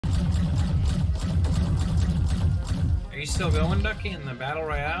you still going, Duckie, in the battle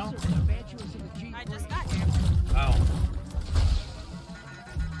royale? I just got here. Oh.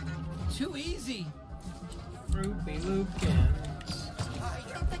 Too easy. Ruby Lupkins.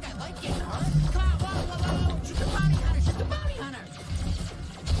 You don't think I like getting hurt? Come on, whoa. Shoot the bounty hunter, shoot the bounty hunter.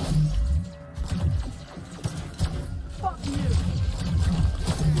 Fuck you.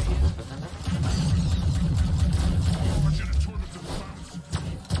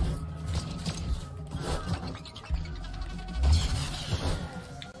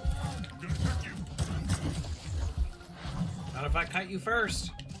 Not if I cut you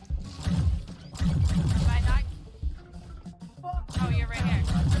first. Have I not? Oh, you're right here.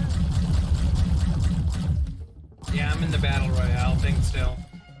 Yeah, I'm in the battle royale thing still.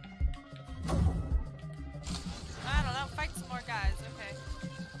 I don't know. Fight some more guys. Okay.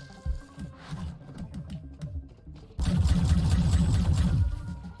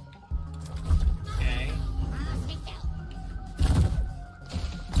 Okay.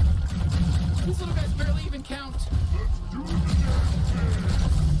 These little guys barely even count.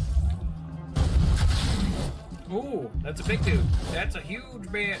 Ooh, that's a big dude. That's a huge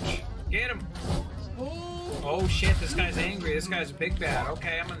bitch. Get him. Oh shit, this guy's angry. This guy's a big bad.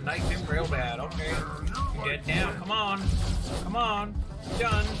 Okay, I'm gonna knife him real bad. Okay. Get down. Come on. Come on. You're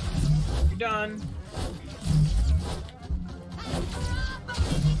done. You're done.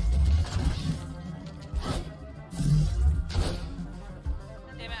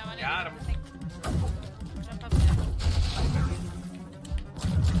 Damn it, I wanna Got him. jump up there.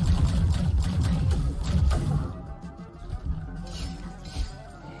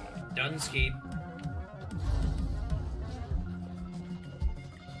 Done skied.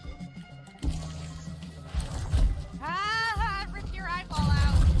 Ah! Rip your eyeball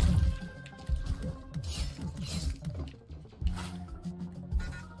out.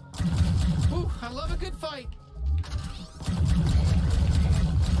 Ooh, I love a good fight.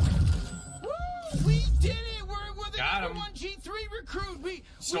 Woo! We did it! We're the Got number him. one G3 recruit.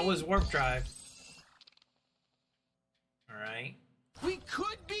 Stole his warp drive. Alright. We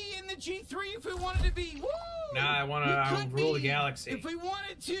could be in the G3 if we wanted to be. Woo! Now I want to rule the galaxy. If we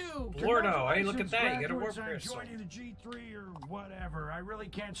wanted to. Lordo, hey, look at that. You got a warp Congratulations crystal. on joining the G3 or whatever. I really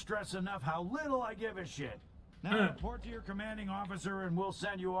can't stress enough how little I give a shit. Now report to your commanding officer and we'll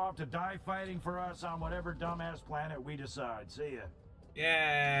send you off to die fighting for us on whatever dumbass planet we decide. See ya.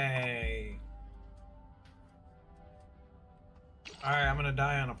 Yay. Alright, I'm gonna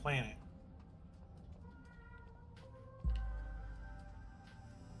die on a planet.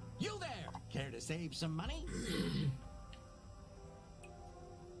 You there! Care to save some money?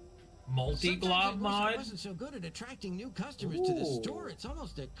 Multi-glob Sometimes I wish I mod? wasn't so good at attracting new customers to the Ooh. store. It's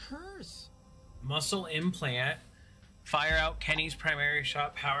almost a curse. Muscle implant. Fire out Kenny's primary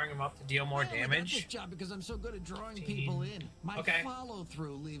shot, powering him up to deal more I only got this damage. job because I'm so good at drawing people in. My Okay.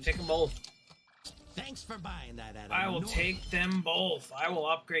 follow-through leaves. Take them both. Thanks for buying that, Adam. I will take them both. I will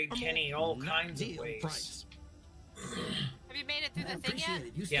upgrade Kenny all kinds of Deal ways. price. Have you made it through I the thing appreciate yet?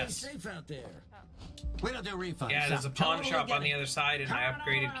 it. You stay Yes. safe out there. We don't do refunds. Yeah, there's a pawn shop on the other side, and I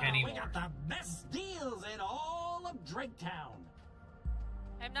upgraded Kenny We more. got the best deals in all of Draketown.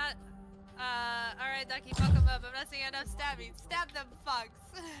 I'm not. Alright, Duckie, fuck them up. I'm not seeing enough stabbing. Stab them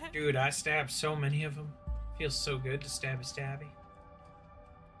fucks. Dude, I stabbed so many of them. Feels so good to stab a stabby.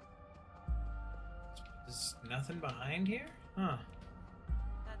 There's nothing behind here? Huh. Not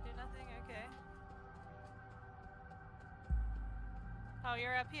do nothing? Okay. Oh,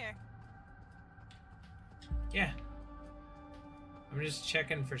 you're up here. Yeah. I'm just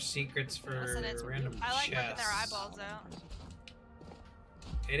checking for secrets for Listen, it's, random I like looking their chests. eyeballs out.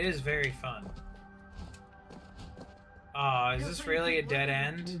 It is very fun. Aw, is this really a dead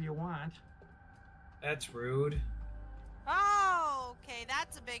end? If you want. That's rude. Oh, okay,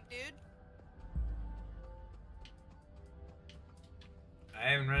 that's a big dude. I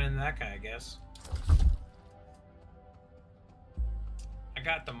haven't run into that guy, I guess. I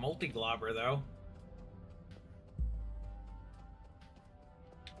got the multi-globber, though.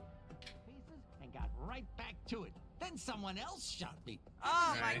 Pieces and got right back to it. Then someone else shot me.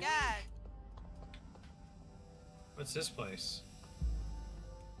 Oh my Right. god. What's this place?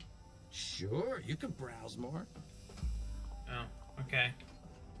 Sure, you can browse more. Oh, okay.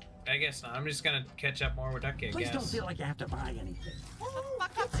 I guess not. I'm just gonna catch up more with Duckiee, I Please guess. don't feel like you have to buy anything.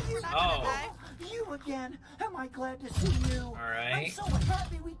 Fuck up, we're not Oh. gonna die. You again. Am I glad to see you? Alright. I'm so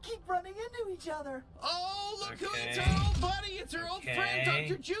happy we keep running into each other. Oh, look who it's Okay. our old buddy. It's our old friend, Okay.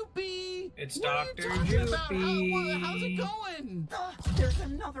 Dr. Joopy. It's What are you Dr. talking about? Joopy. How's it going? There's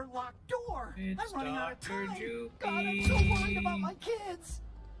another locked door. It's I'm running out of Dr. time. Joopy. God, I'm so worried about my kids.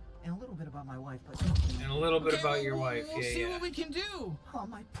 And a little bit about my wife, but And a little bit about your we'll wife. We'll see Yeah. what we can do. oh,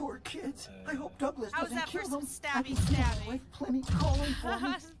 my poor kids. I hope Douglas How's doesn't that for kill some them. stabby I can see my stabby? wife plenty calling for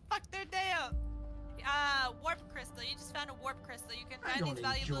me. Fuck their day up. Warp crystal. You just found a warp crystal. You can I find these don't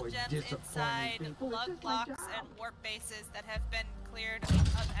valuable enjoy gems disappointing inside people. It's lug just my locks job. and warp bases that have been cleared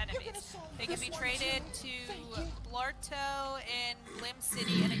of enemies. solve They can this be one traded too. to Thank you. Blorto in Lim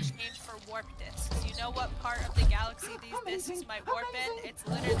City in exchange for warp discs. You know what part of the galaxy these discs Amazing. might warp in? Amazing. It's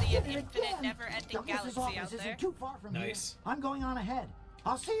literally an Did it infinite, again. never-ending Douglas's galaxy out office there. isn't too far from Nice. here. I'm going on ahead.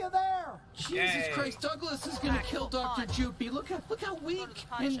 I'll see you there. Jesus Yay. Christ, Douglas is gonna Back kill to the Dr. pawn. Jupy. Look how weak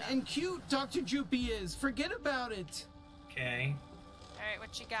pawn shop. and cute Dr. Jupy is. Forget about it. Okay. Alright,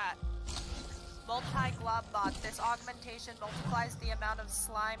 what you got? Multi-glob bot. This augmentation multiplies the amount of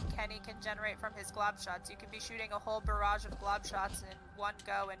slime Kenny can generate from his glob shots. You can be shooting a whole barrage of glob shots in one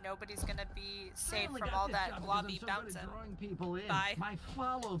go and nobody's gonna be safe from all that globby bouncing. Drawing people in. Bye. My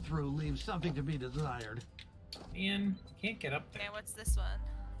follow-through leaves something to be desired. Man, can't get up there. Okay, what's this one?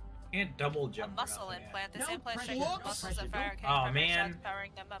 Can't double A jump. or muscle nothing yet. implant. This No implant pressure, strengthens no muscles pressure, of fire don't- can Oh, cover man. shots,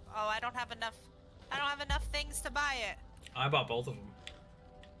 powering them up. Oh, I don't have enough. I don't have enough things to buy it. I bought both of them.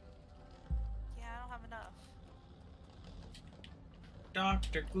 Yeah, I don't have enough.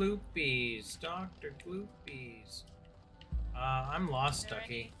 Dr. Gloopies. Dr. Gloopies. I'm lost, Is there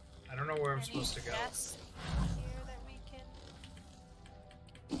Duckie. I don't know where I'm Any supposed to go. chests here that we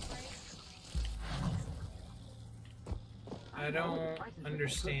can break? I don't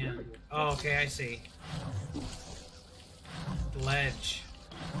understand. Oh, okay, I see. Ledge.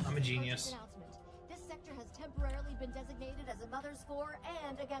 I'm a genius. Announcement. This sector has temporarily been designated as a Mothers for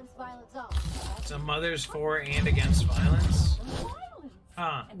and Against Violence zone. It's a mothers for and against violence.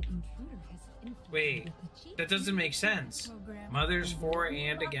 Huh. Wait, that doesn't make sense. Mothers for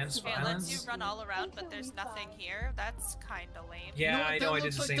and against It lets you violence? run all around, but there's nothing here. That's kind of lame. Yeah, what? I That know, I did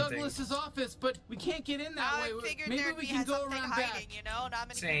looks the like same Douglas's office, but we can't get in that I way. figured Maybe there'd we be can go something around hiding, back. you know? Not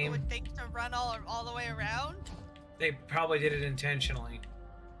many Same. people would think to run all the way around. They probably did it intentionally.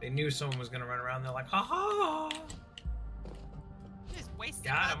 They knew someone was gonna run around. They're like, ha ha! Just wasting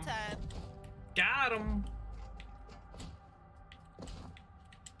Got my 'em. time. Got him!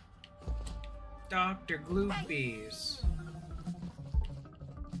 Dr. Gloopies.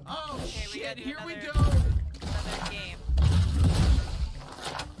 Oh Okay, we shit, gotta do here we another- go. Another game.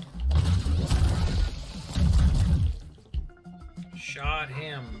 Shot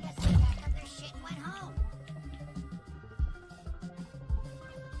him. Guess they packed up their shit and went home.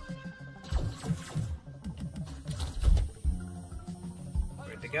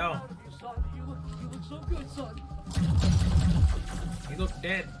 Where'd they go? You look so good, son. He looked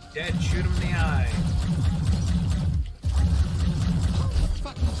dead. Dead. Shoot him in the eye.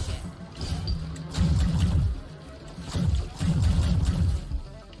 Fucking shit.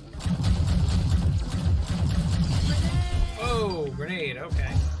 Oh, grenade.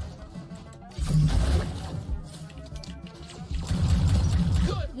 Okay.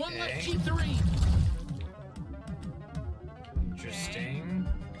 Good, one left Okay. G3. Interesting.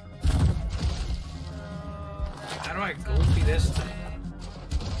 How do I goofy this thing?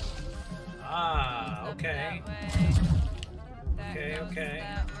 Ah, okay. That way. That Okay, goes okay.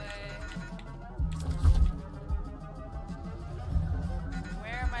 that way.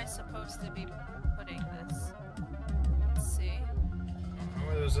 Where am I supposed to be putting this? Let's see. I don't know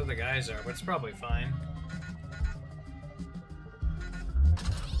where those other guys are, but it's probably fine.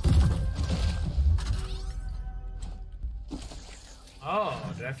 Oh,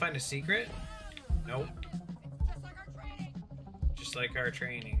 did I find a secret? Nope. Just like our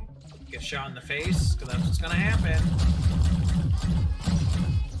training. Get shot in the face, because that's what's gonna happen.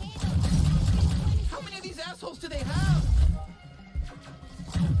 How many of these assholes do they have?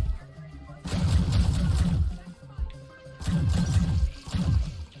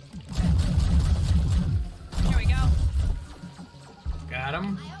 Here we go. Got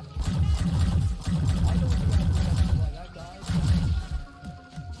him.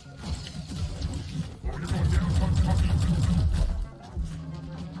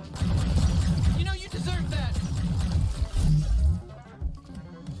 You know you deserve that.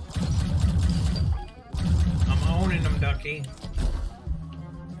 I'm owning him, Duckie.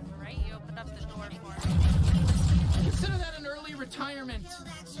 Right? You opened up the door for me. Consider that an early retirement. Killed,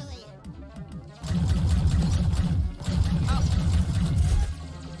 actually. Oh,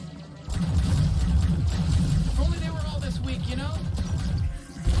 If only they were all this weak, you know?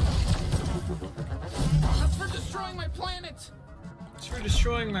 That's for destroying my planet. It's for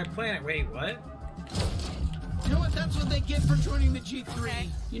destroying my planet. Wait, what? You know what? That's what they get for joining the G3. Okay.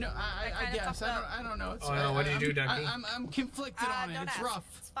 You know, I I kinda guess. fucked up. I don't know. It's, Oh, no, what did you do, Duckie? I'm conflicted on it. don't It's ask. rough.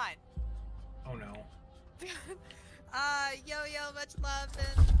 It's fine. Oh no. Yo, much love,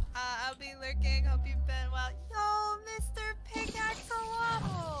 and I'll be lurking. Hope you've been well. Yo, Mr.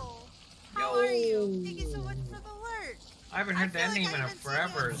 Pickaxolotl! How are you? Thank you so much for the lurk. I haven't heard that name in haven't seen you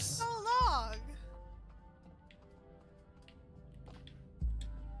forever. in so long.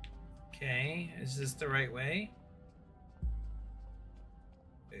 Okay, is this the right way?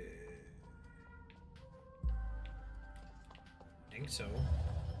 I think so.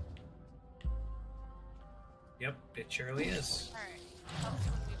 Yep, it surely is. Alright, help us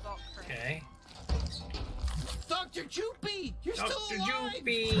when we vote first. Okay. Dr. Joopy! You're still Dr. alive!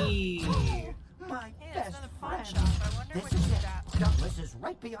 My Joopy! Hey, that's best another pawn friend. shop. I wonder This what is you it. got. Douglas is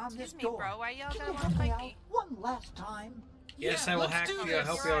right beyond Excuse this me, door. bro. Why y'all Can gotta you wanna help me fight out me? one last time? Yes, Yeah, I will let's help do you. this.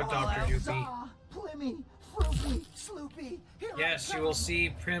 Help you out, We're all Dr. out. Joopy. Zah, Plimmy, Froopy, Sloopy. Here Yes, I you will come.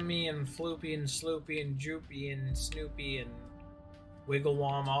 see Primmy and Floopy and Sloopy and Droopy and Snoopy and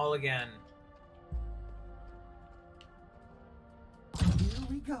Wigglewom all again. Here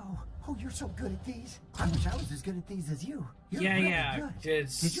we go. Oh, you're so good at these. I wish I was as good at these as you. You're Yeah, really yeah. good.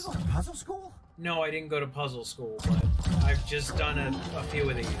 Did you go to puzzle school? No, I didn't go to puzzle school, but I've just done a few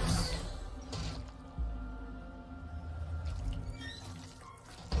of these.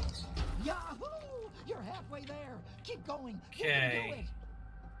 Yahoo! You're halfway there. Keep going. You Okay. can do it.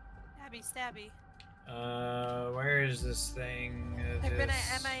 Stabby, stabby. Where is this thing? I've been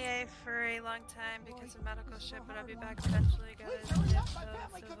This- at MIA for a long time because of medical shit, but I'll be back eventually, guys. Please hurry up. My So-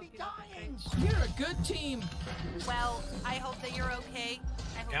 family so could be hope you have a dying. great- You're a good team! Well, I hope that you're okay.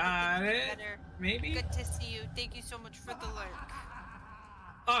 I hope Got that things it. get better. Maybe? Good to see you. Thank you so much for the lurk.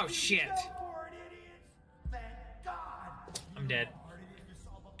 Oh, shit. Go for it, idiots! Thank God! I'm dead. Hard it is to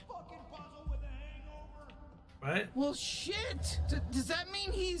solve a fucking puzzle with a hangover. What? Well, shit! Does that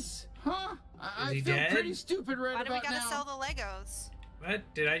mean he's... Huh? I he feel dead? pretty stupid right Why do we about gotta now. sell the Legos?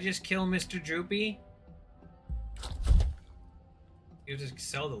 What? Did I just kill Mr. Droopy? You just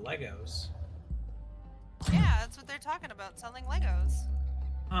sell the Legos. Yeah, that's what they're talking about, selling Legos.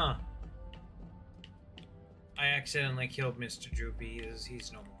 Huh. I accidentally killed Mr. Droopy.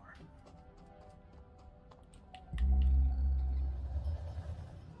 He's no more.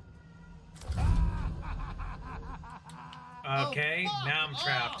 Okay, fuck now I'm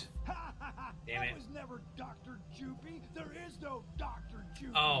trapped. Damn it. That was never Dr. Joopy. There is no Dr.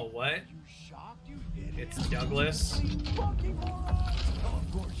 Joopy. Oh, what? You shocked, you idiot? It's Douglas. You fucking morons! Oh,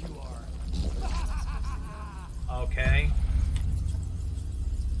 of course you are. Okay.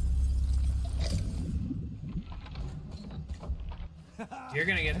 You're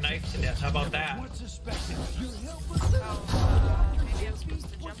gonna get knifed to death. How about that? What's suspected? Your helper. Oh, maybe I'm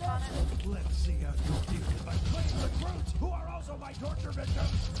supposed to jump on it? Let's see how you deal with my claim recruits, who are also my torture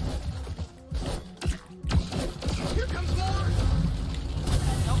victims. Here comes more!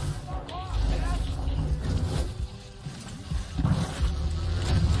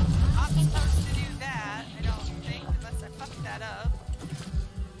 I'm supposed to do that, I don't think, unless I fuck that up.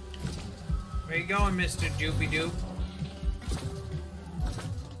 Where you going, Mr. Doopy Doop?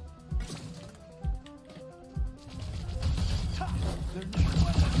 They're new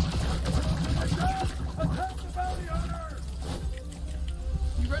weapons. Attack the bounty hunter!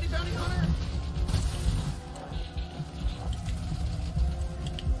 You ready, Bounty Hunter?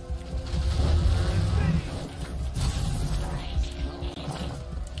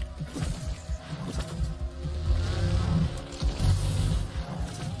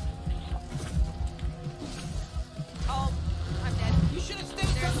 Oh, I'm dead. You should have stayed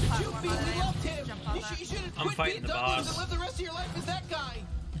There's Dr. a platform Joopy. on We it. loved him. Jump on that. You should have I'm quit fighting being the Douglas boss. and live the rest of your life as that guy.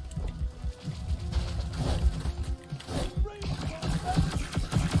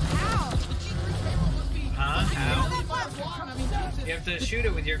 Ow! The G3 payroll must be... Huh? How? really miles long. I mean, Jesus. You have to shoot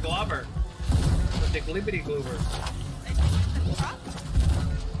it with your globber. With the glibbity gloober. I think it's the truck?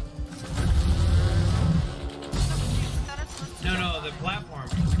 I thought it's supposed to No, jump no, on the it. platform.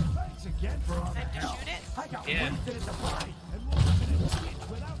 Thanks again for all the I have to help. shoot it? I got Yeah. wasted in the fight and woke up in a ditch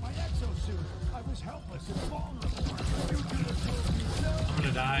without my exosuit. I was helpless and vulnerable. You could have told me so. I'm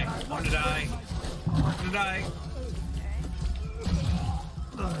gonna die. I'm gonna die. I'm gonna die.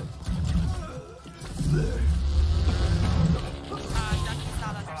 Duckie's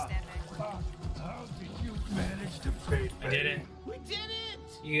not understanding. How did you manage to beat me? I did it. We did it!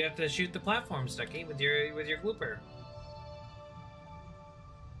 You have to shoot the platforms, Duckie, with your glooper.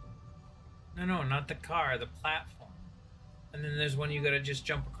 No, no, not the car, the platform. And then there's one you gotta just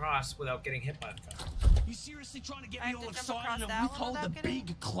jump across without getting hit by the car. You seriously trying to get I me have all to jump excited across and that one withhold the without getting-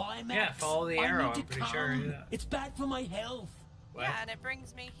 big climax? Yeah, follow the I arrow, need to I'm pretty sure. calm. Yeah. It's bad for my health. What? Yeah, and it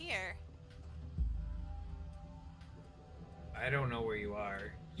brings me here. I don't know where you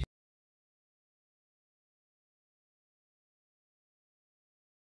are.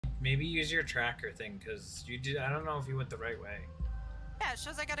 Maybe use your tracker thing, because you did. I don't know if you went the right way. Yeah, it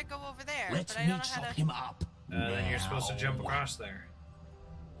shows I gotta go over there, Let but I me don't know how chop to. him up. Then you're supposed to jump now. across there.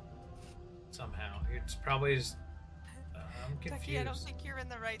 Somehow. It's probably just... I'm confused. Duckie, I don't think you're in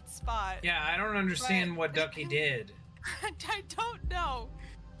the right spot. Yeah, I don't understand what Duckie did. I don't know.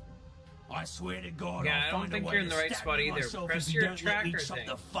 I swear to God, Yeah, I'll I don't find think a way you're in to the right stab spot you either. myself Press if you your don't let me tracker chop thing.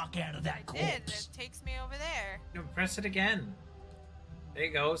 the fuck out of that I did, and corpse. it takes me over there. No, press it again. There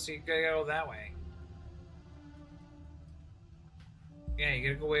you go, so you gotta go that way. Yeah, you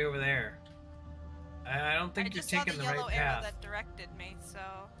gotta go way over there. I don't think I you're just saw taking the the yellow right arrow path. that directed me, so...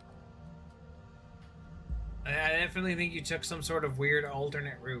 I definitely think you took some sort of weird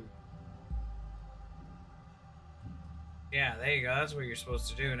alternate route. Yeah, there you go. That's what you're supposed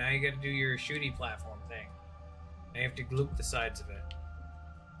to do. Now you gotta do your shooty platform thing. Now you have to gloop the sides of it.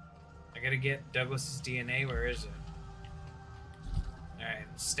 I gotta get Douglas's DNA. Where is it? Alright,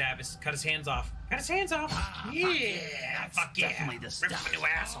 stab his... Cut his hands off. Cut his hands off! That's Fuck yeah! definitely the Rip stuff. a new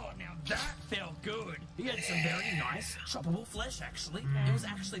asshole. Oh, now that felt good. He had some very nice choppable flesh, actually. It was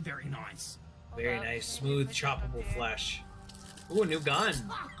actually very nice. Very Hold up. nice, smooth, choppable flesh. Ooh, a new gun.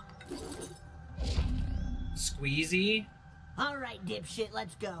 Squeezy. All right, dipshit,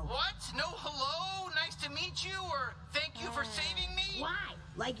 let's go. What? No hello? Nice to meet you, or thank you for saving me? Why?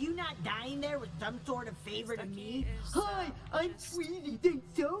 Like you not dying there with some sort of favor to me? Is, Hi, I'm just Sweetie. Thanks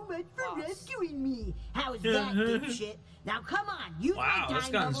so much for lost. rescuing me. How is that, dipshit? Now come on, use Wow, my this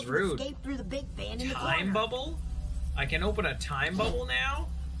time gun's bubble to rude. escape through the big fan in the Time corner. bubble? I can open a time bubble now?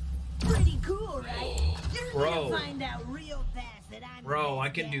 Pretty cool, right? You're Bro. gonna find out real fast that I'm Bro, the I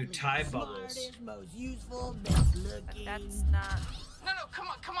can do best, time the bubbles. smartest, most useful, best But looking. that's not... No, come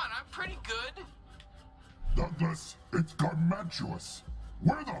on, I'm pretty good. Douglas, it's gargantuous.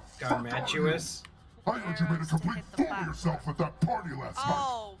 Where the fuck are you? Garmantuous? I heard you made a Arrows to complete hit the fool of platform. yourself at that party last night.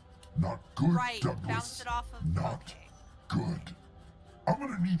 Oh, Not good, right. Douglas. Bounce it off of... Not Okay. good. I'm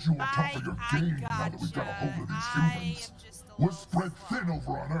gonna need you on top of your I game now that we've got a gotcha. hold of these I humans. am just a We're little spread slow. thin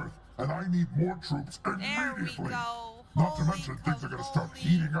over on Earth, and I need more troops There we immediately. go. Not to Holy mention things are gonna start cavoli.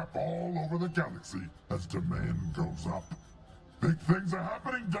 heating up all over the galaxy as demand goes up. Big things are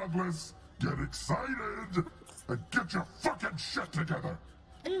happening, Douglas. Get excited and get your fucking shit together.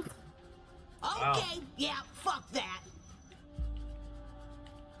 Okay, yeah, fuck that.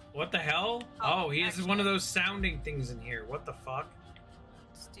 What the hell? Oh, Oh, he has actually- one of those sounding things in here. What the fuck?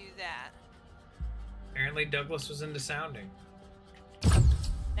 Let's do that. Apparently Douglas was into sounding.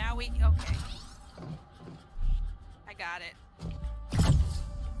 Now we... Okay. I got it.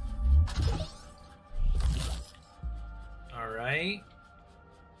 Alright.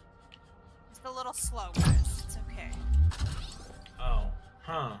 It's a little slow, guys. It's okay. Oh.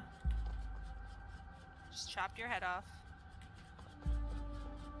 Huh. Just chopped your head off.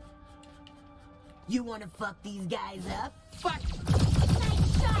 You wanna fuck these guys up? Fuck!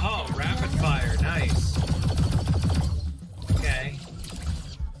 Oh, rapid fire. Nice. Okay.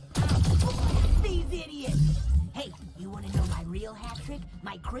 These idiots! Hey, you wanna know my real hat trick?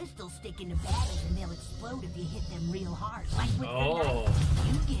 My crystals stick into battles and they'll explode if you hit them real hard. Like with Oh. the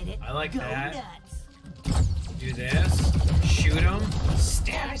knife. You get it. I like Go that. nuts. Do this. Shoot him.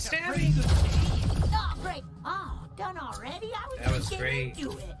 Stab, stab him. Oh, great. Oh, done already? I was That just was getting great.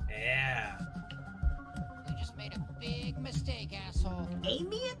 into it. Yeah. You just made a big mistake, asshole. Aim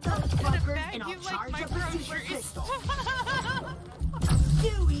me at those fuckers bag and I'll you like charge my up a super groceries. crystal.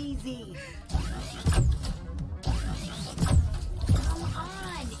 Too easy. Come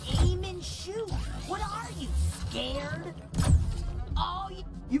on, aim and shoot. What are you, scared? Oh,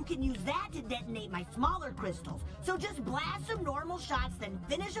 you can use that to detonate my smaller crystals. So just blast some normal shots, then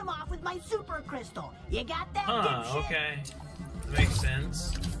finish them off with my super crystal. You got that, Huh, dipshit? okay. That makes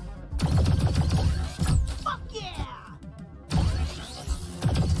sense. Fuck yeah!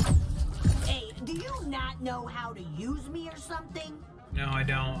 Hey, do you not know how to use me or something? No, I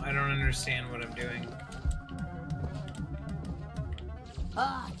don't. I don't understand what I'm doing.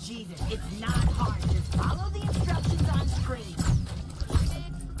 Oh, Jesus, it's not hard. Just follow the instructions on screen.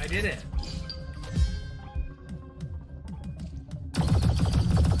 I did it.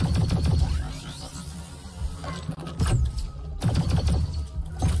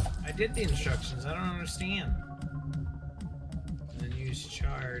 I did the instructions. I don't understand. And then use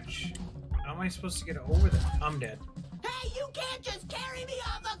charge. How am I supposed to get over there? I'm dead. Hey, you can't just carry me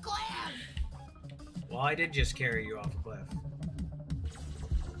off a cliff! Well, I did just carry you off a cliff.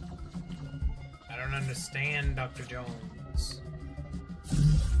 I don't understand, Dr. Jones.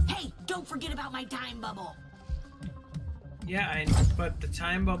 Hey, don't forget about my time bubble. Yeah, but the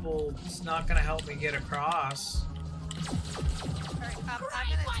time bubble is not gonna help me get across. Alright, I'm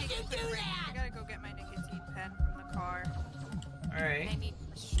gonna take a quick break. I gotta go get my nicotine pen from the car. Alright. I need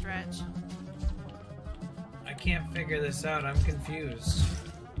to stretch. I can't figure this out. I'm confused.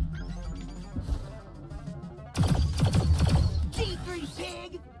 G3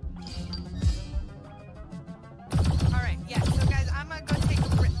 pig! Alright, yeah, so guys, I'm gonna go take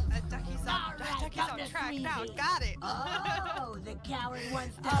a break. Duckie's on, Alright, Duckie's on track now. Got it. Oh, the coward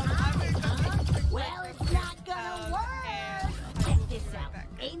wants to I'm hide, gonna go huh? take a quick Well, break it's not gonna work! Check this out.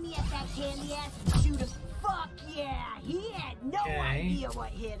 Aim me at that candy ass and shoot him. Fuck yeah! He had no idea what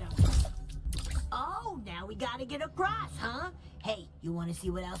hit him. Oh, now we gotta get across, huh? Hey, you wanna see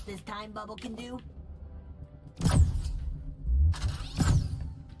what else this time bubble can do?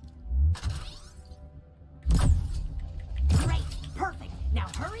 Great! Perfect! Now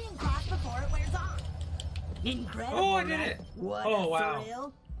hurry and cross before it wears off! Incredible, Oh, I did right? it! What Oh, a wow.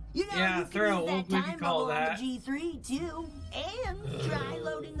 thrill! You know, Yeah, you can thrill. use that We time can call bubble that. on the G3 too, and try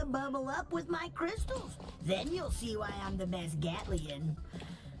loading the bubble up with my crystals. Then you'll see why I'm the best Gatlian.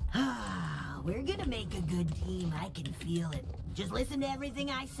 We're gonna make a good team. I can feel it. Just listen to everything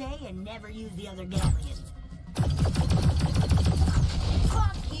I say and never use the other Gatlians.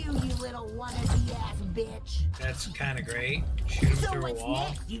 Fuck you, you little wannabe-ass bitch. That's kind of great. Shoot him So through a what's wall.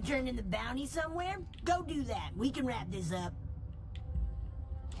 next? You turning the bounty somewhere? Go do that. We can wrap this up.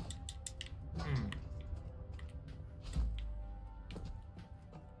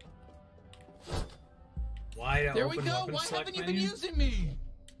 Why to There we open go. weapon Why select haven't you been menu? using me?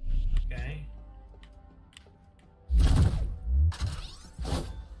 Okay.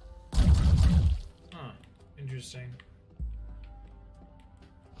 Huh. Interesting.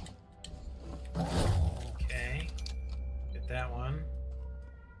 Okay. Get that one.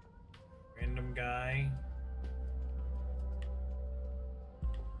 Random guy.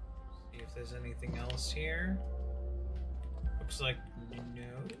 See if there's anything else here. Looks like no,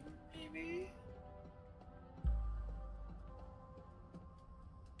 maybe?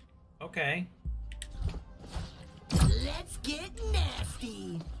 Okay. Let's get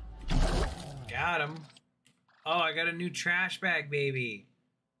nasty. Got him. Oh, I got a new trash bag, baby.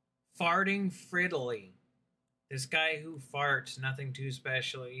 Farting Friddly. This guy who farts, nothing too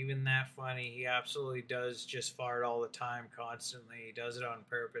special, even that funny. He absolutely does just fart all the time, constantly. He does it on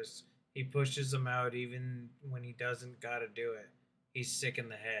purpose. He pushes them out even when he doesn't gotta do it. He's sick in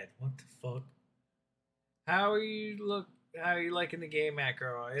the head. What the fuck? How are you liking the game,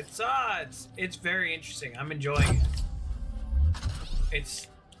 Aggro? It's very interesting. I'm enjoying it.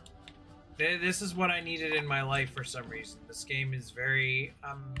 This is what I needed in my life for some reason. This game is very,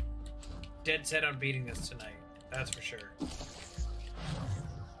 I'm dead set on beating this tonight. That's for sure.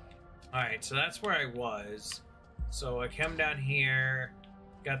 Alright, so that's where I was. So I come down here,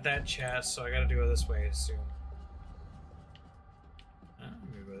 got that chest, so I gotta go this way, I assume. I'm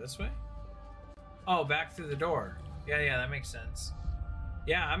gonna go this way? Oh, back through the door. Yeah, that makes sense.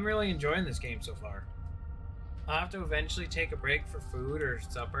 Yeah, I'm really enjoying this game so far. I'll have to eventually take a break for food or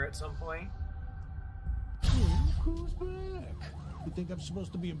supper at some point. Who's back? You think I'm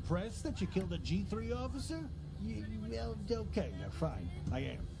supposed to be impressed that you killed a G3 officer? Well, okay, fine. I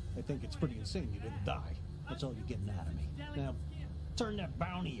am. I think it's pretty insane you didn't die. That's all you're getting out of me. Now, turn that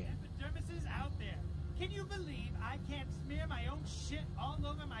bounty in. The dermis is out there. Can you believe I can't smear my own shit all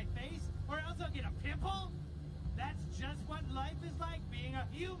over my face, or else I'll get a pimple? That's just what life is like being a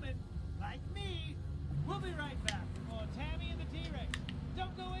human, like me. We'll be right back with more Tammy and the T-Rex.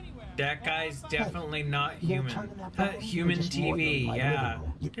 Don't go anywhere. That guy's definitely not You're human. turning that bottle? Human Or just more TV, than my yeah. living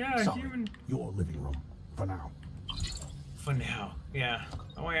room? Yeah, Sorry, human. your living room, for now. For now, yeah.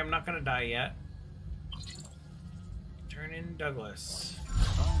 Oh wait, I'm not gonna die yet. Turn in Douglas.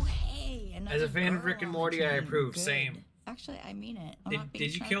 Oh, hey. As a fan of Rick and Morty, I approve. Good. Same. Actually, I mean it.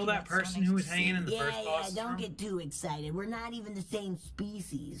 Did you kill that person who was hanging in the first boss Don't room? get too excited. We're not even the same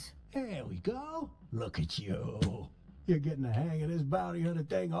species. There we go. Look at you. You're getting the hang of this bounty hunter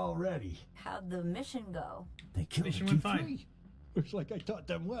thing already. How'd the mission go? They killed Mission a went G3. fine. Looks like I taught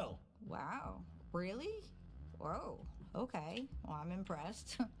them well. Wow. Really? Whoa. Okay. Well, I'm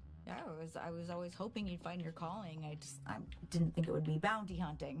impressed. Yeah, I was always hoping you'd find your calling. I didn't think it would be bounty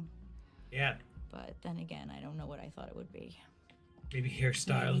hunting. Yeah. But then again, I don't know what I thought it would be. Maybe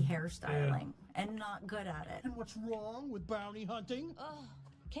hairstyle. Maybe hairstyling. And not good at it. And what's wrong with bounty hunting? Ugh.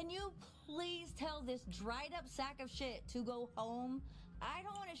 Can you please tell this dried up sack of shit to go home? I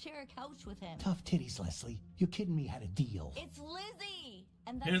don't want to share a couch with him. Tough titties, Leslie. You kidding me? Had a deal. It's Lizzie!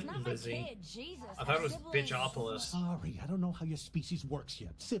 And that's not Lizzie. my kid, Jesus. I thought it was Siblings. Bitchopolis. Sorry, I don't know how your species works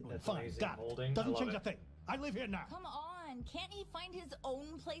yet. Sibling, That's fine, amazing got it. holding. I Doesn't love change it. a thing. I live here now. Come on, can't he find his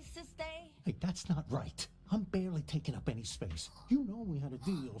own place to stay? Hey, that's not right. I'm barely taking up any space. You know we had a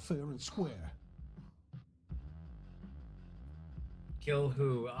deal fair and square. Kill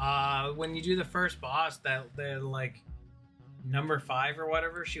who? When you do the first boss, that the like number 5 or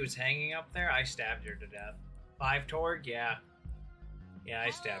whatever, she was hanging up there. I stabbed her to death. 5 Torg, yeah, I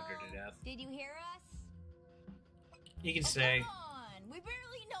stabbed her to death. Did you hear us? You can say. Come on, we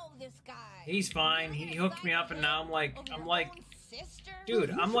barely know this guy. He's fine. He hooked me up, and now I'm like, sister?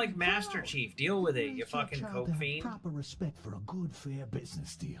 dude, I'm like Master Chief. Deal with it, you fucking coke fiend. Proper respect for a good, fair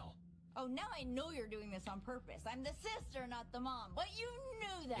business deal. Oh, now I know you're doing this on purpose. I'm the sister, not the mom. But you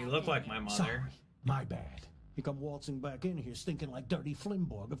knew that. You look like my mother. Sorry, my bad. You come waltzing back in here stinking like dirty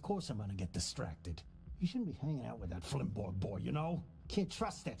Flimborg. Of course I'm gonna get distracted. You shouldn't be hanging out with that Flimborg boy, you know? Can't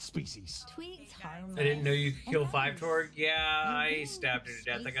trust that species. Tweak's harmless. I didn't know you could kill 5 Torg. Yeah, I stabbed her to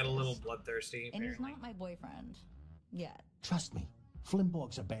death. I got a little bloodthirsty. And he's not my boyfriend. Yet. Trust me,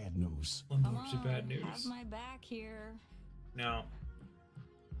 Flimborgs are bad news. Flimborgs are bad news. Have my back here. No.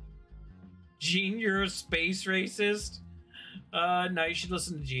 Gene, you're a space racist? No, you should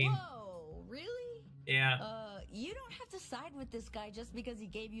listen to Gene. Whoa, really? Yeah. You don't have to side with this guy just because he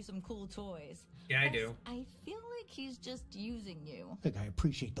gave you some cool toys. Yeah, I do. I feel like he's just using you. Look, I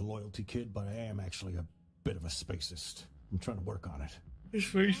appreciate the loyalty, kid, but I am actually a bit of a spacist. I'm trying to work on it.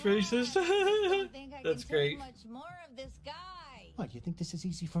 Space racist? That's great. Much more of this guy. What, you think this is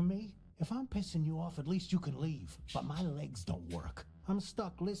easy for me? If I'm pissing you off, at least you can leave. But my legs don't work. I'm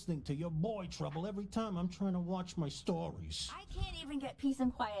stuck listening to your boy trouble every time I'm trying to watch my stories. I can't even get peace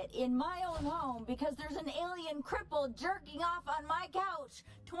and quiet in my own home because there's an alien cripple jerking off on my couch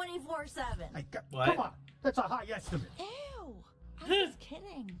 24/7. What? Come on, that's a high estimate. Ew, I was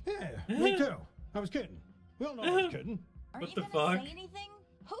kidding. Yeah, me too. I was kidding. We all know I was kidding. Are What you the gonna fuck? say anything?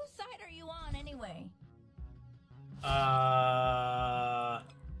 Whose side are you on anyway?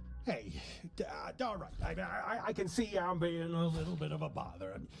 Hey, all right. I can see I'm being a little bit of a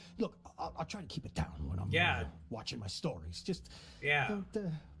bother. Look, I'll try to keep it down when I'm watching my stories. Just don't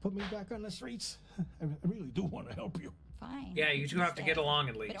put me back on the streets. I really do want to help you. Fine. Yeah, you two have to get along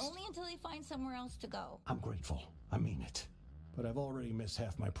at least. But only until he finds somewhere else to go. I'm grateful. I mean it. But I've already missed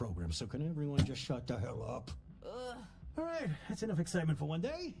half my program, so can everyone just shut the hell up? Ugh. All right, that's enough excitement for one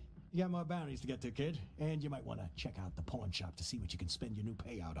day. You got more bounties to get to, kid. And you might want to check out the pawn shop to see what you can spend your new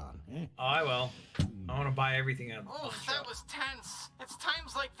payout on. Eh? Oh, I will. I want to buy everything out. Oh, that was tense. It's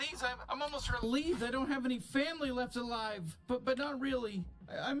times like these I'm almost relieved I don't have any family left alive. But not really.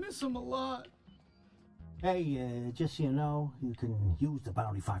 I miss them a lot. Hey, just so you know, you can use the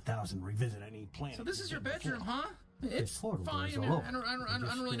Bounty 5000 to revisit any planet. So this is your bedroom, huh? It's portable fine. doors all I don't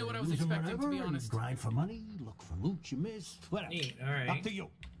over. really know what I was Use 'em expecting, to be wherever, honest. Grind for money, look for loot you missed, whatever. Neat, all right. Up to you.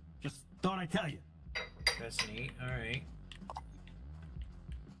 Just thought I'd tell you. That's neat. All right.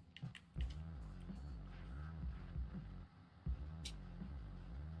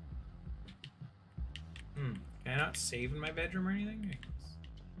 Can I not save in my bedroom or anything?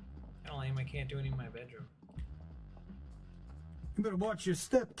 Kind of lame. I can't do any in my bedroom. You better watch your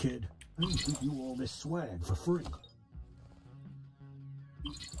step, kid. I didn't give you all this swag for free.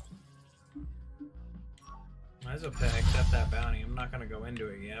 Might as well accept that bounty. I'm not gonna go into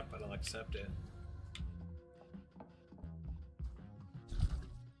it yet, but I'll accept it.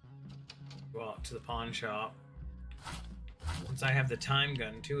 Go out to the pawn shop. Since I have the time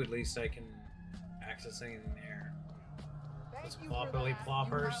gun too, at least I can access anything there. Those ploppily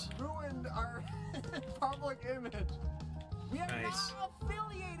ploppers. You have ruined our public image. We are Nice. now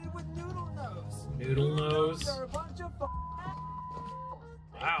affiliated with Noodle Nose. Noodle Nose. They're a bunch of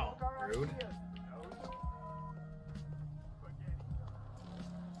Wow, rude.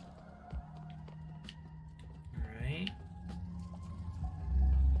 Alright.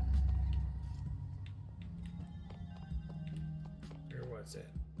 Where was it?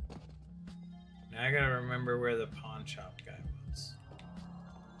 Now I gotta remember where the pawn shop guy was.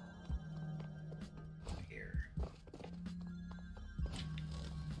 Here.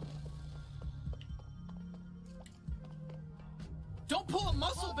 Don't pull a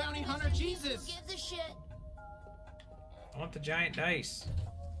muscle, bounty hunter, Jesus! Who gives a shit? I want the giant dice.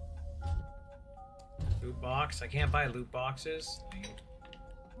 Loot box. I can't buy loot boxes.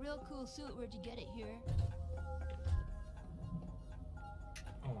 Real cool suit. Where'd you get it here?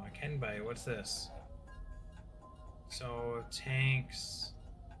 Oh, I can buy it. What's this? So, tanks.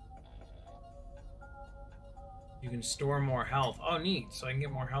 You can store more health. Oh, neat. So I can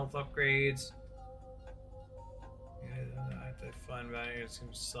get more health upgrades. Yeah, I have to find value. It's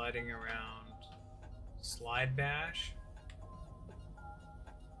sliding around. Slide bash.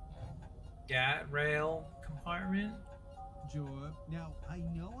 Gat rail compartment. Jorb. Now, I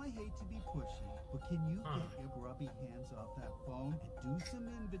know I hate to be pushy, but can you get your grubby hands off that phone and do some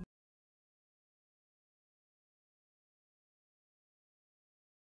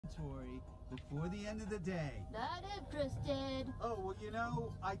inventory before the end of the day? Not interested. Oh, well, you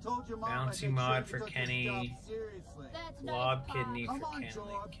know, I told your mom Bouncy mod for Kenny. Seriously. That's Lob nice, kidney Pop. for Come on,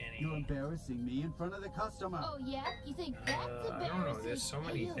 Jorb. You're embarrassing me in front of the customer. Oh, yeah? You think that's I embarrassing? don't know, there's so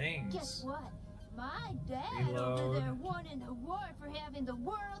many Hey, things. Guess what? My dad Reload. over there won an award for having the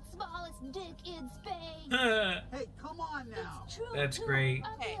world's smallest dick in space. Hey, come on now. It's true, That's too. great.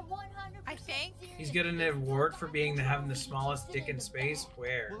 Okay. I think He's getting an award for having the smallest dick in space.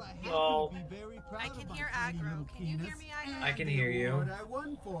 Where? Well, I can hear Aggro. Can you hear me, Aggro? I can hear you. I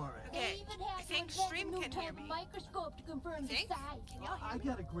won for it. Okay. I think Stream can hear me. Microscope to confirm the size. Can y'all hear I me?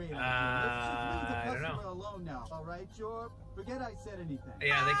 got a great idea. Let's just leave I the don't know. customer alone now. All right, Jorb? Forget I said anything.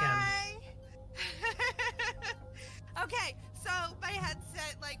 Yeah, they can. Hi. Okay, so my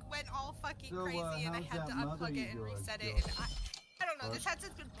headset like went all fucking So, crazy and I how's had to that mother unplug it of and yours, reset Joe? it. And I don't know, this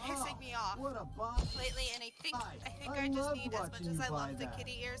headset's been pissing me off What a bomb. lately, and I think I I just loved need, as much watching as you I buy love the that.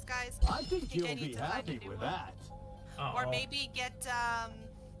 kitty ears, guys. I think you'll I be need to find a happy new with one. that. Or maybe get the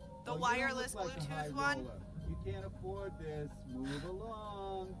Oh, you wireless don't look like a high Bluetooth one. roller. You can't afford this. Move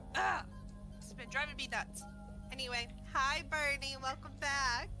along. Ugh, it's been driving me nuts. Anyway, hi Bernie, welcome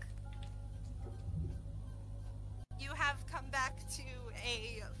back. You have come back to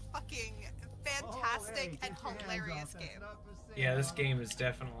a fucking fantastic and hilarious game. Yeah, this game is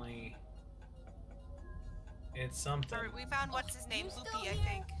definitely. It's something. Or we found what's his name, Loopy, I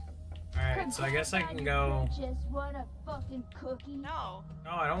think. Alright, so I guess I can go. Just want a fucking cookie. No.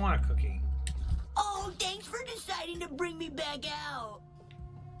 No, I don't want a cookie. Oh, thanks for deciding to bring me back out.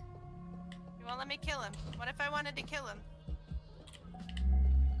 You won't let me kill him. What if I wanted to kill him?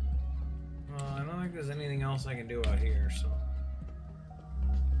 Well, I don't think there's anything else I can do out here, so.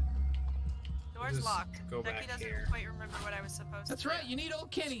 Door's Just locked. go Duckie back doesn't here. quite remember what I was supposed That's to do. right, you need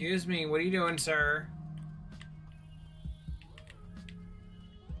old Kenny. Excuse me, what are you doing, sir?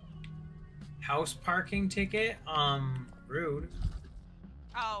 House parking ticket? Rude.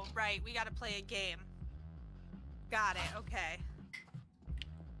 Oh, right. We gotta play a game. Got it. Okay.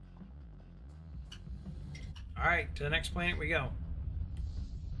 Alright, to the next planet we go.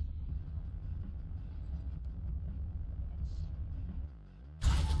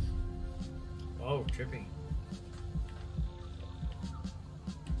 Whoa, trippy.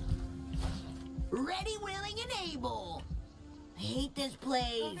 Ready, willing, and able. I hate this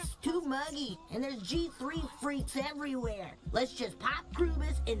place. Too muggy. And there's G3 freaks everywhere. Let's just pop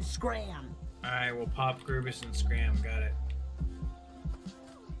Grubus and scram. Alright, we'll pop Grubus and scram. Got it.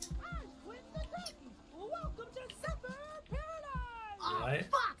 Welcome to Supper Paradise! Oh, What?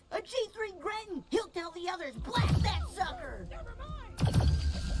 fuck! A G3 Grenton! He'll tell the others, blast that sucker! Never mind!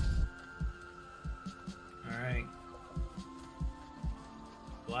 Alright.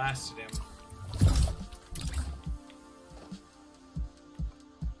 Blasted him.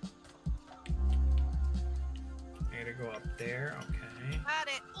 I gotta go up there, okay. Got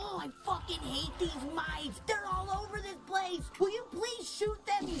it. Oh, I fucking hate these mice! They're all over this place! Will you please shoot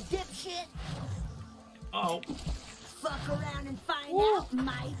them, you dipshit? Oh. Fuck around and find out,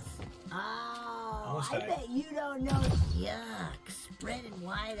 mice! Oh, Almost I died. bet you don't know. Yuck, spreading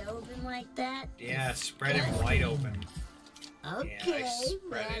wide open like that? Yeah, spread him wide open. Okay,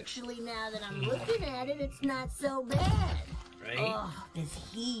 spread it. actually, now that I'm looking at it, it's not so bad. Right? Oh, this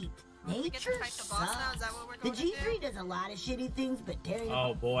heat. Nature fight the boss now? Is that what we're The going to G3 does a lot of shitty things, but tearing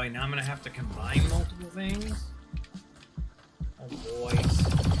Oh boy, now I'm gonna have to combine multiple things? Oh boys.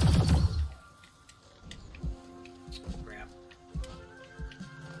 Crap.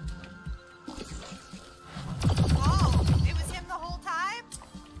 Whoa! It was him the whole time?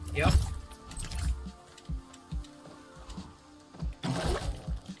 Yep.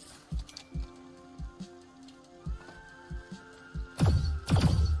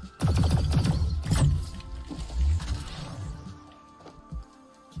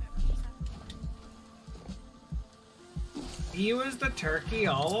 He was the turkey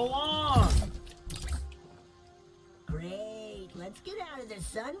all along. Great. Let's get out of the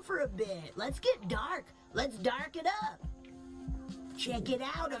sun for a bit. Let's get dark. Let's dark it up. Check it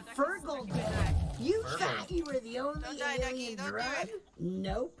out, a Fergal den. You Fergal. thought you were the only Don't die, alien Duckie, don't do drug? it.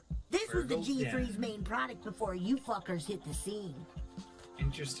 Nope. This was the Fergal's G3's den. main product before you fuckers hit the scene.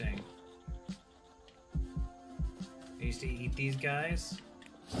 Interesting. I used to eat these guys.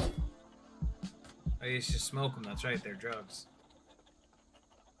 I used to smoke them, that's right, they're drugs.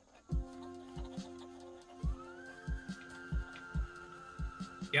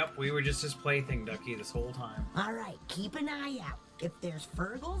 Yep, we were just his plaything, Duckiee, this whole time. All right, keep an eye out. If there's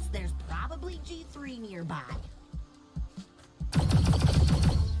Fergles, there's probably G3 nearby.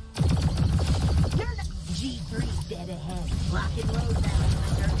 You're not... G3's dead ahead. Blocking roads out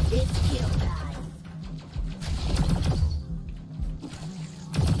under. It's kill time.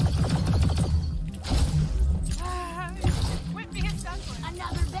 Quit being Douglas.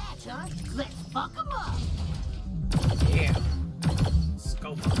 Another batch, huh? Let's fuck 'em up. Yeah.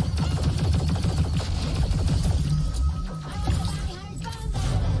 Scope.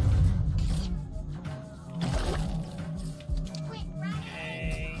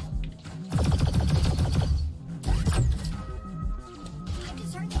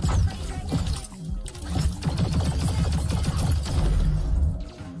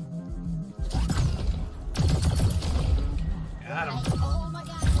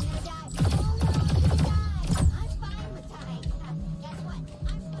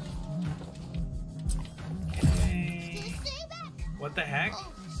 What the heck?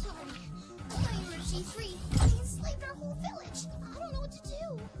 Oh, sorry. I thought you were G3. They enslaved our whole village. I don't know what to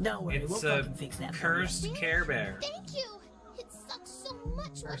do. Don't worry, It's we'll fucking fix that. cursed Care Bear. Thank you. It sucks so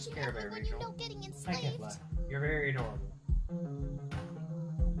much Cursed watching Care everyone Bear, you Rachel. know getting I enslaved. can't lie. You're very adorable.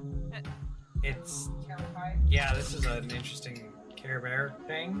 It's... Yeah, this is an interesting Care Bear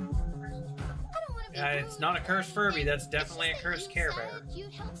thing. It's not a cursed Furby, that's definitely a cursed Care Bear.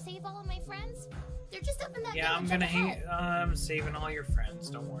 You'd help save all of my friends? They're just up in that Yeah, I'm village gonna up ahead. I'm saving all your friends,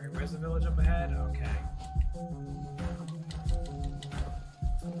 don't worry. Where's the village up ahead? Okay.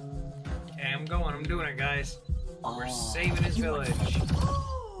 Okay, I'm doing it, guys. We're saving his village.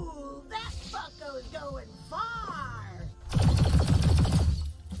 Ooh, that fucko's going far.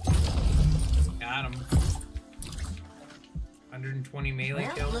 Got him. 120 melee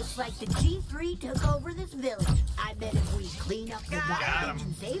Well, kills. looks like the G3 took over this village. I bet if we clean up the garbage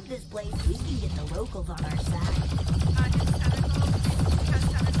and save this place, we can get the locals on our side. His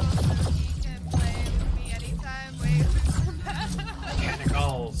tentacles, so he can play with me anytime. Wait,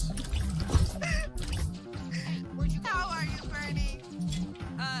 Tentacles. How are you, Bernie?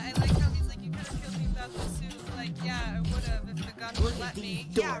 I like how he's like, you could have killed me without the suit. Like, yeah, I would have if the gun would let me.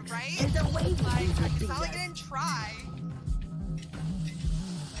 Yeah, right? There's a way for Like, these to it's beat not like I us. didn't try.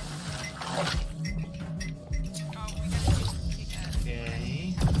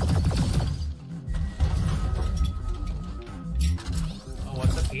 Okay. Oh,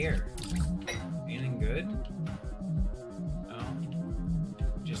 what's up here? Anything good? Oh.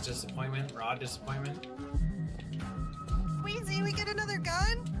 Just disappointment? Raw disappointment? Wheezy, we get another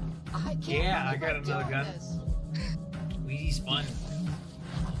gun? Yeah, I got another gun. Wheezy's fun.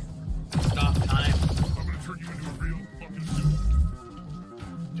 Stop time. I'm gonna turn you into a real fucking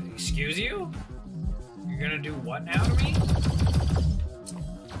dude. Excuse you? You're gonna do what now to me?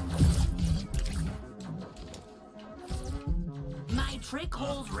 My trick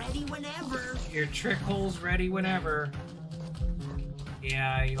hole's ready whenever. Your trick hole's ready whenever.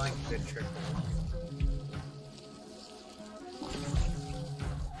 Yeah, you like a good trick hole.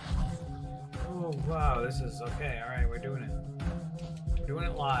 Oh, wow, this is okay. Alright, we're doing it. We're doing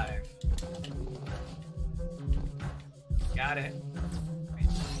it live. Got it.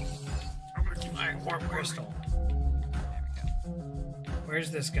 Alright, warp crystal.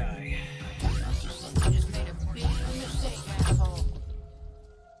 Where's this guy? Just made a big mistake, asshole.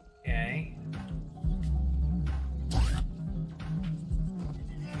 Okay.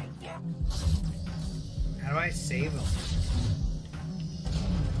 How do I save him?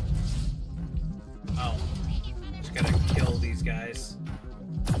 Oh. Just gotta kill these guys.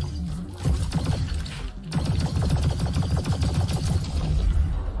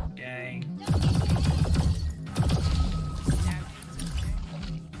 Okay.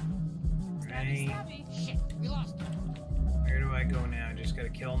 Right. Shit, we lost him. Where do I go now? Just gotta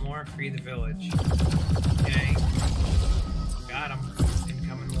kill more, free the village. Okay. Got him.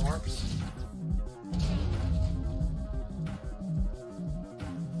 Incoming warps.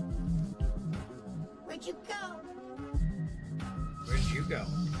 Where'd you go? Where'd you go?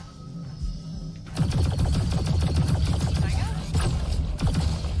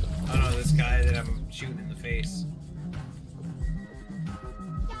 Oh no, this guy that I'm shooting in the face.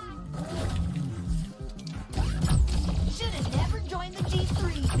 Should've never joined the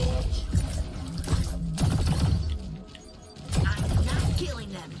G3, bitch. I'm not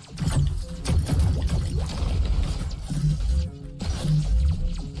killing them.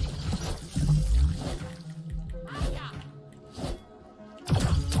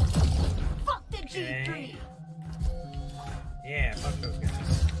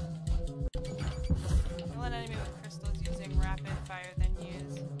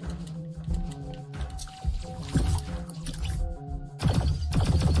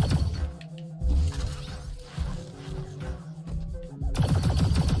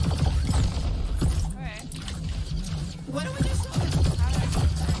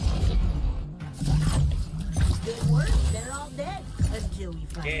 until we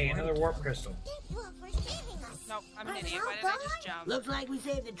find Yay, Morty. another warp crystal. Nope, I'm an idiot. Why did I just jump? Looks like we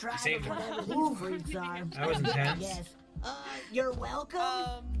saved the tribe saved from it. whatever these freaks are. That was intense. Yes. You're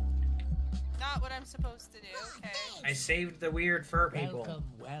welcome. Not what I'm supposed to do. Okay. I saved the weird fur people.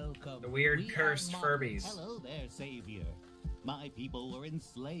 Welcome. The weird We cursed are Morty. Furbies. Hello there, Savior. My people were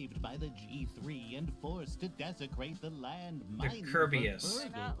enslaved by the G3 and forced to desecrate the land mining for Kirbyus.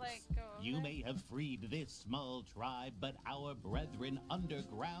 Virgils. You may have freed this small tribe, but our brethren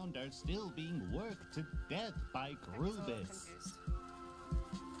underground are still being worked to death by Krubis.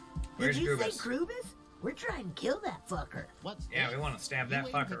 Where's Did you Krubis? say Krubis? We're trying to kill that fucker. What's Yeah, this? we want to stab that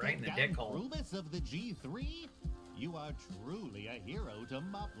You aim to fucker right in the take dick down hole. Krubis of the G3? You are truly a hero to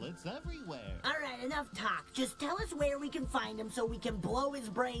moplets everywhere. All right, enough talk. Just tell us where we can find him so we can blow his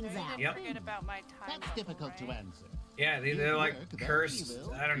brains out. Yep. Forget about my time. That's difficult to answer. Yeah, they're His like work, though cursed.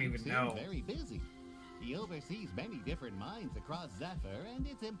 evil, I don't even keeps him know. Very busy. He oversees many different mines across Zephyr, and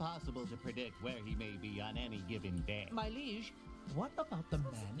it's impossible to predict where he may be on any given day. My liege, what about the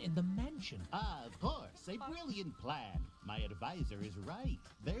man in the mansion? Ah, of course, a brilliant plan. My advisor is right.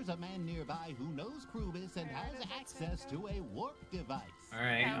 There's a man nearby who knows Krubis and has access to a warp device. All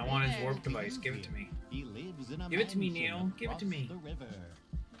right, I want his warp device. Give it to me. He lives in a Give it to me, mansion Neil. Give it to across me. The river.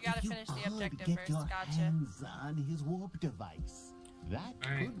 You gotta You finish the could objective get first. your Gotcha. hands on his warp device. That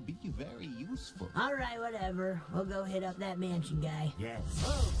All right. could be very useful. All right, whatever. We'll go hit up that mansion guy. Yes.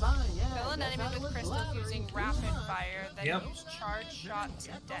 Oh, fine, yeah. Kill an enemy with crystals using rapid fire, then Yep. use charge shot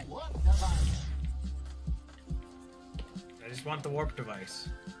to detonate. I just want the warp device.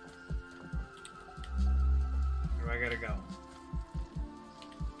 Where do I gotta go?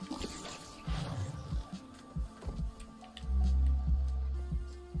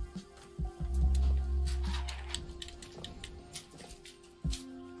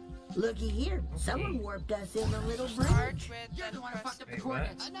 Looky here. Someone warped us in a little Charge bridge. with then press. Wait, what?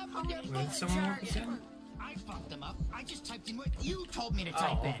 When someone warp us in? I fucked them up. I just typed in what you told me to Oh,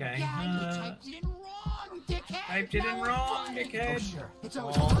 type okay. in. Yeah, you typed it in wrong, dickhead. Typed it in Now wrong, I'm funny. dickhead. Oh, sure. It's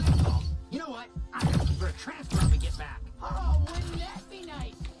always Oh. my fault. You know what? I'm looking for a transfer when we get back. Oh, wouldn't that be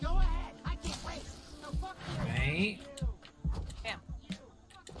nice? Go ahead. I can't wait. So fuck you. Right. Bam.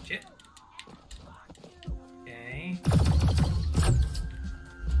 Shit. Okay.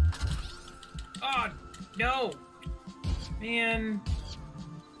 Oh, no! Man.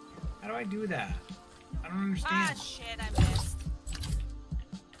 How do I do that? I don't understand. Ah, shit, I missed.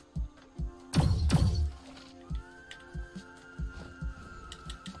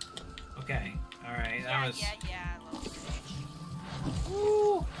 Okay. Alright, that Yeah, was... yeah, little bitch.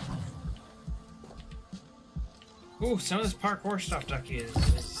 Woo! Ooh, some of this parkour stuff, Duckiee,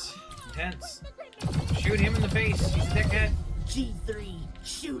 is intense. Shoot him in the face, he's a dickhead. G3,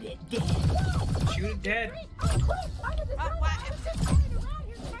 shoot it dead. Shoot it dead.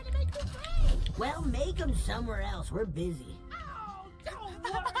 Well, make them somewhere else. We're busy.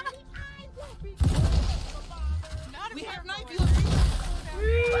 We have knife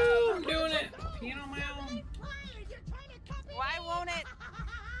Woo! I'm doing it. Peeing on my own. Why won't it?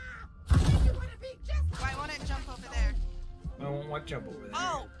 Why won't it jump over there? I won't what jump over there.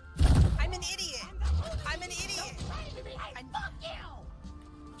 Oh! I'm an idiot! I'm an idiot!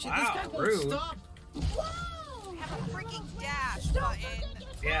 Shit, this guy Wow, won't rude. stop. I have a freaking dash button.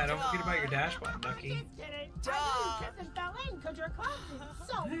 Yeah, don't forget about your dash button, Duckiee. Duh.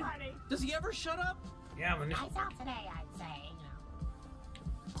 So funny. Does he ever shut up? Yeah, I'm I saw today, I'd say.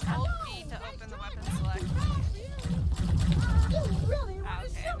 Hold B to open the weapon select. Ah,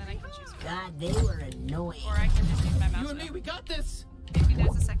 okay, and then I can choose. God, they were annoying. Or I can just use my mouse. You and me, we got this. Maybe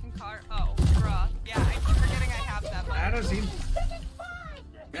there's a second car. Oh, bruh. Yeah, I keep forgetting I have that button. How does he... We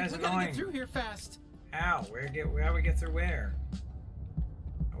That's gotta annoying. get through here fast. How? How do we get through where?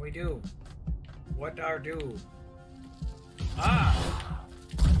 How we do? What are do? Ah!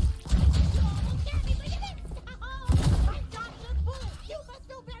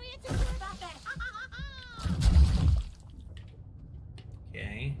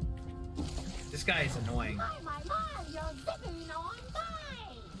 Okay. This guy is annoying. You're zipping on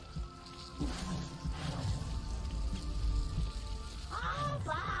by. Oh,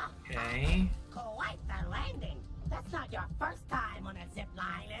 wow. Okay. Quite the landing. That's not your first time on a zip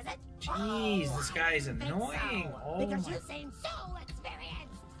line, is it? Jeez, this guy is Think annoying. so, Oh because my... you seem so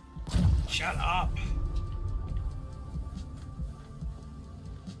experienced. Shut up.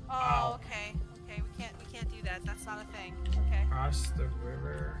 Oh, okay. Okay, we can't do that. That's not a thing. Okay. Cross the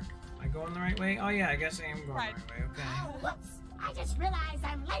river. Am I going the right way? Oh yeah, I guess I am going Right. the right way. Okay. Oh, whoops. I just realized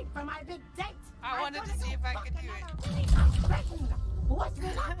I'm late for my big date. I wanted to see if I could do it. What's